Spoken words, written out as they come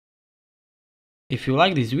If you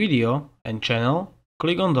like this video and channel,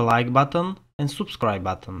 click on the like button and subscribe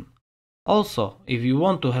button. Also, if you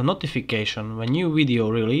want to have notification when new video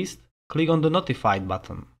released, click on the notified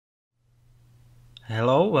button.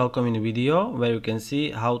 Hello, welcome in the video where you can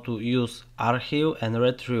see how to use archive and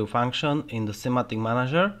retrieve function in the Simatic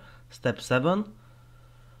Manager step 7.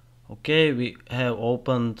 Okay, we have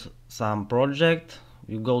opened some project.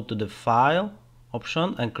 You go to the file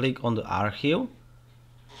option and click on the archive.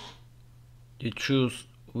 You choose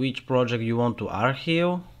which project you want to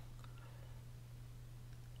archive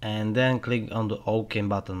and then click on the OK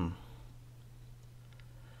button.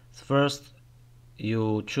 First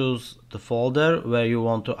you choose the folder where you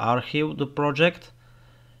want to archive the project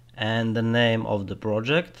and the name of the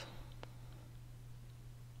project.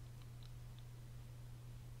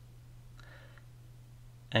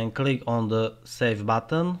 And click on the save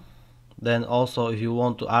button. Then also if you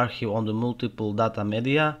want to archive on the multiple data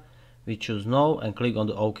media, we choose no and click on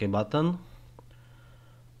the OK button.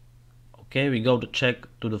 Okay, we go to check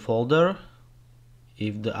to the folder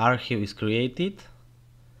if the archive is created,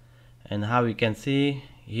 and how you can see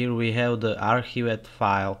here we have the archived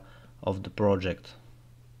file of the project.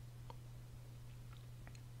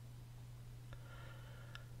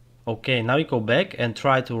 Okay, now you go back and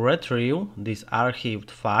try to retrieve this archived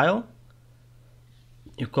file.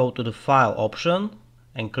 You go to the file option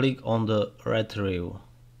and click on the retrieve.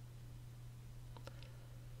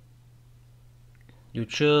 You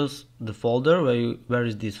choose the folder where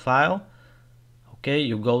is this file. Okay,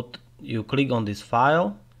 you click on this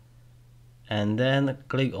file and then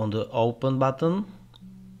click on the open button.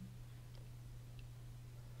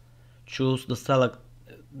 Choose the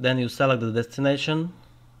then you select the destination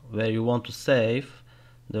where you want to save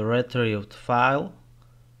the retrieved file,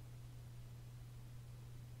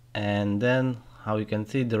 and then how you can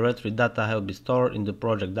see the retrieved data have been stored in the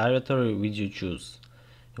project directory which you choose.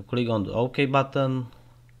 You click on the OK button,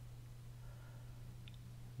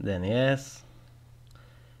 then yes,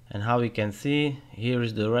 and how you can see here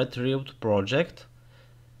is the retrieved project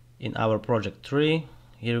in our project tree.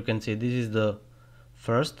 Here you can see this is the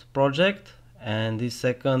first project and this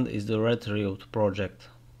second is the retrieved project.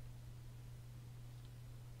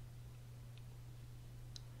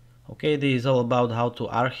 Okay, this is all about how to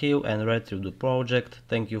archive and retrieve the project.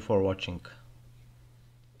 Thank you for watching.